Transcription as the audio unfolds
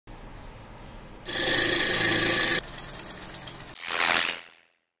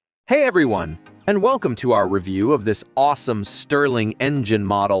Hey everyone, and welcome to our review of this awesome Stirling engine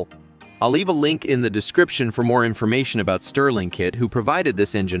model. I'll leave a link in the description for more information about Stirlingkit, who provided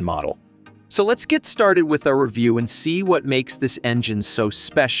this engine model. So let's get started with our review and see what makes this engine so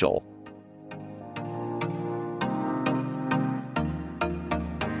special.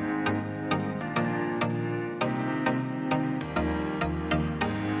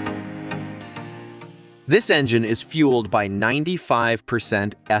 This engine is fueled by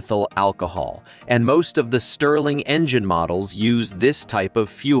 95% ethyl alcohol, and most of the Stirling engine models use this type of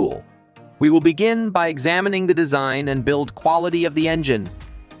fuel. We will begin by examining the design and build quality of the engine.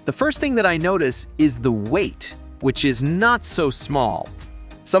 The first thing that I notice is the weight, which is not so small.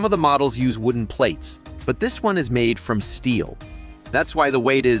 Some of the models use wooden plates, but this one is made from steel. That's why the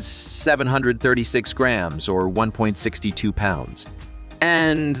weight is 736 grams or 1.62 pounds.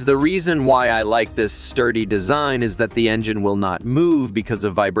 And the reason why I like this sturdy design is that the engine will not move because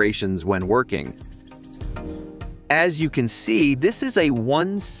of vibrations when working. As you can see, this is a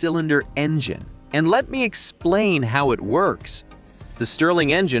one-cylinder engine, and let me explain how it works. The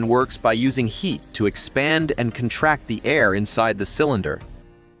Stirling engine works by using heat to expand and contract the air inside the cylinder.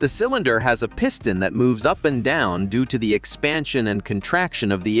 The cylinder has a piston that moves up and down due to the expansion and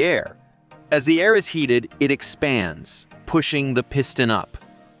contraction of the air. As the air is heated, it expands, pushing the piston up.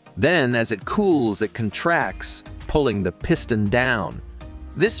 Then, as it cools, it contracts, pulling the piston down.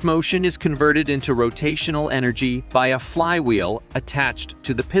 This motion is converted into rotational energy by a flywheel attached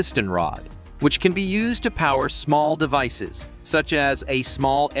to the piston rod, which can be used to power small devices, such as a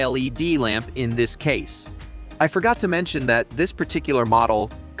small LED lamp in this case. I forgot to mention that this particular model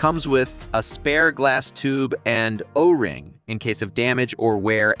comes with a spare glass tube and O-ring in case of damage or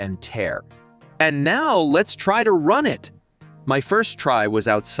wear and tear. And now let's try to run it. My first try was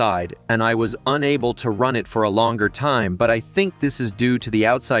outside, and I was unable to run it for a longer time, but I think this is due to the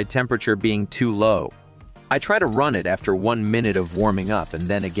outside temperature being too low. I try to run it after 1 minute of warming up and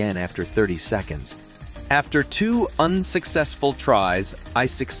then again after 30 seconds. After 2 unsuccessful tries, I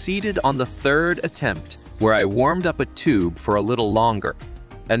succeeded on the 3rd attempt, where I warmed up a tube for a little longer.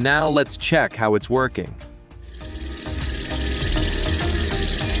 And now let's check how it's working.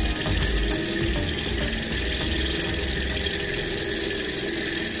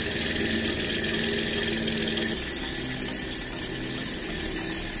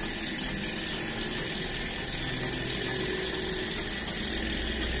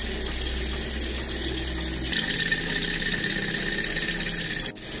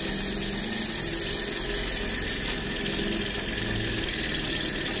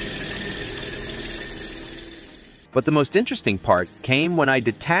 But the most interesting part came when I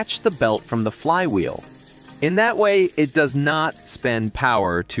detached the belt from the flywheel. In that way, it does not spend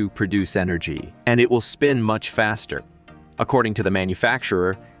power to produce energy, and it will spin much faster. According to the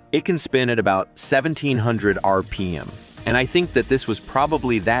manufacturer, it can spin at about 1700 RPM, and I think that this was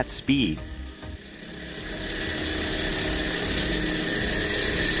probably that speed.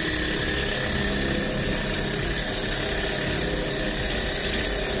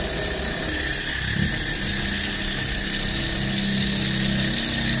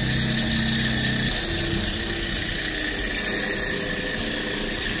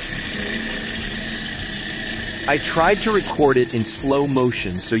 I tried to record it in slow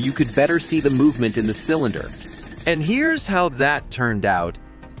motion so you could better see the movement in the cylinder. And here's how that turned out.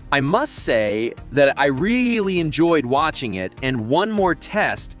 I must say that I really enjoyed watching it, and one more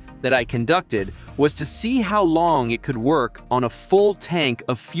test that I conducted was to see how long it could work on a full tank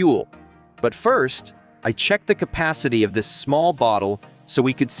of fuel. But first, I checked the capacity of this small bottle so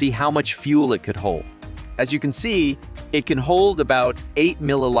we could see how much fuel it could hold. As you can see, it can hold about 8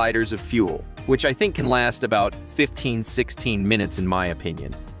 milliliters of fuel, which I think can last about 15-16 minutes in my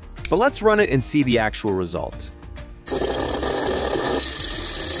opinion. But let's run it and see the actual result.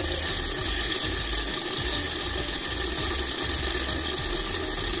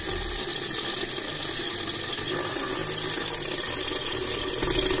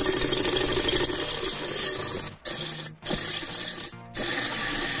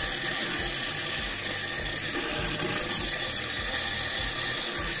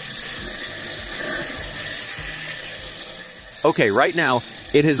 Okay, right now,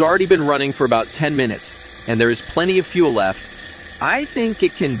 it has already been running for about 10 minutes, and there is plenty of fuel left. I think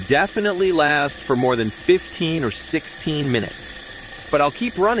it can definitely last for more than 15 or 16 minutes. But I'll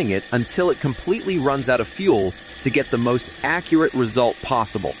keep running it until it completely runs out of fuel to get the most accurate result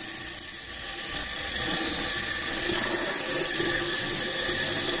possible.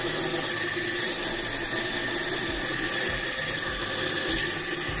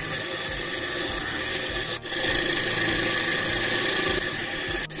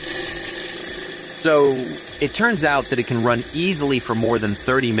 So it turns out that it can run easily for more than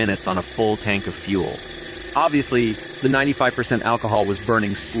 30 minutes on a full tank of fuel. Obviously, the 95% alcohol was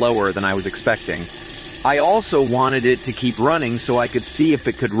burning slower than I was expecting. I also wanted it to keep running so I could see if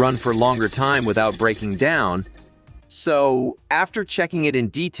it could run for longer time without breaking down. So, after checking it in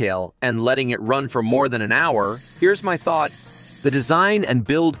detail and letting it run for more than an hour, here's my thought. The design and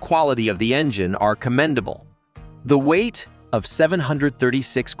build quality of the engine are commendable. The weight of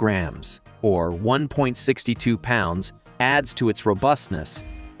 736 grams, or 1.62 pounds, adds to its robustness,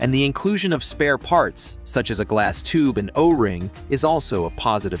 and the inclusion of spare parts, such as a glass tube and O-ring, is also a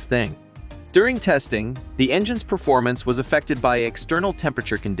positive thing. During testing, the engine's performance was affected by external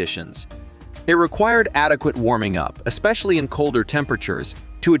temperature conditions. It required adequate warming up, especially in colder temperatures,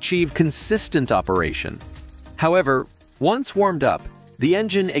 to achieve consistent operation. However, once warmed up, the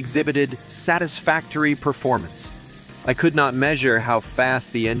engine exhibited satisfactory performance. I could not measure how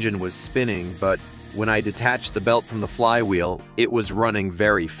fast the engine was spinning, but when I detached the belt from the flywheel, it was running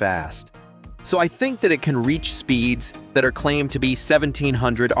very fast. So I think that it can reach speeds that are claimed to be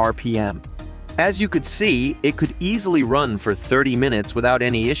 1700 RPM. As you could see, it could easily run for 30 minutes without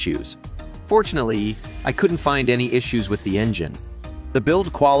any issues. Fortunately, I couldn't find any issues with the engine. The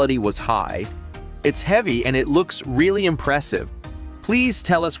build quality was high. It's heavy and it looks really impressive. Please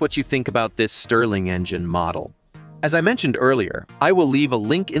tell us what you think about this Stirling engine model. As I mentioned earlier, I will leave a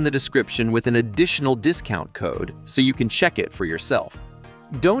link in the description with an additional discount code so you can check it for yourself.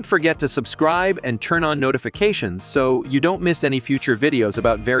 Don't forget to subscribe and turn on notifications so you don't miss any future videos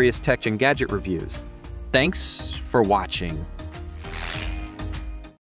about various tech and gadget reviews. Thanks for watching.